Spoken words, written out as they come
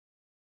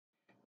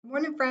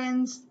Morning,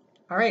 friends.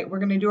 All right, we're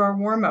going to do our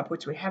warm-up,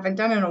 which we haven't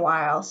done in a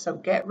while, so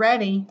get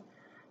ready.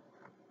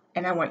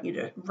 And I want you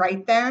to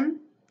write them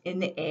in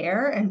the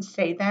air and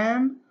say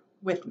them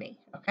with me,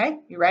 okay?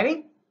 You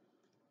ready?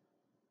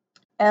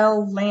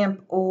 L,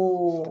 lamp,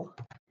 O.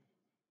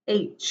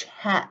 H,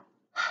 hat.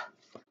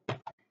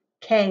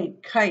 K,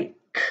 kite.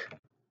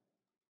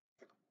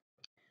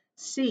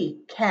 C,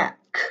 cat.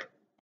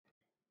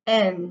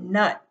 N,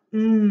 nut.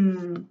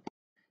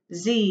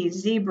 Z,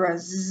 zebra.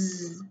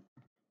 Z.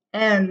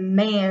 M,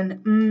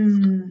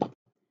 man.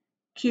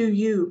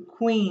 Q,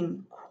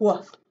 queen.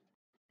 Qu.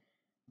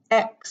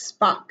 X,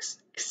 box.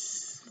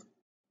 X.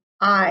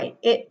 I,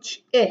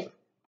 itch. I.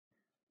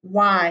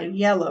 Y,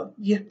 yellow.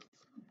 Y.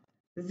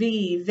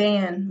 V,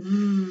 van.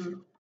 V.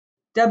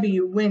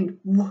 W, wind.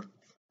 W.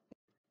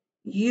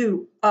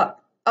 U,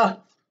 up.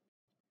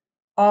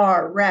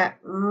 R, rat.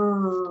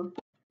 R.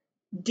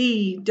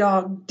 D,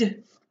 dog.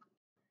 D.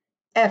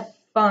 F,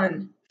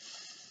 fun.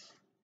 F.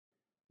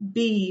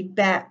 B,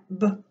 bat.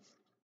 B.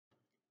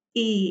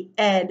 E,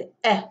 ed.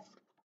 F.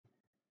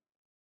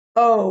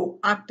 O,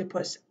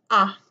 octopus.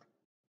 Ah.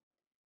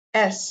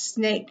 S,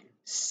 snake.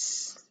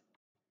 S.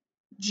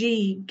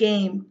 G,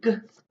 game. G.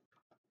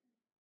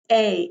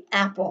 A,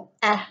 apple.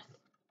 A.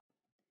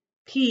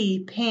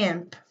 P,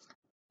 pan. P.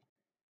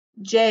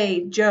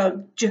 J,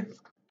 jug. J.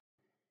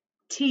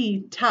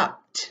 T,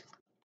 top. T.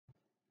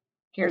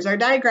 Here's our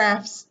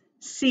digraphs.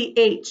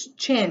 CH,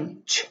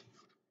 chin. Ch.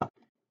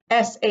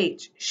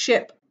 SH,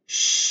 ship.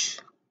 Sh.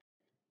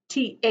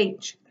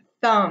 TH,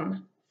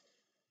 thumb.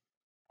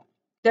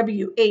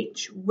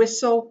 WH,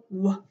 whistle.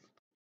 W.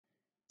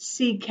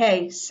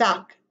 CK,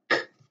 sock. K.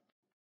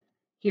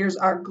 Here's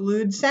our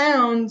glued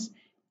sounds.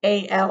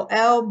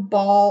 ALL,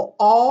 ball,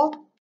 all.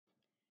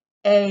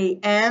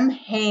 AM,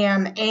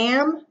 ham,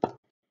 am.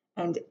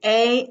 And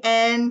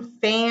AN,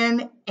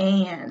 fan,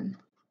 an.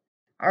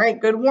 All right,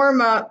 good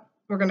warm up.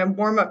 We're going to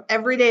warm up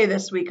every day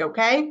this week,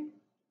 okay?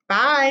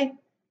 Bye.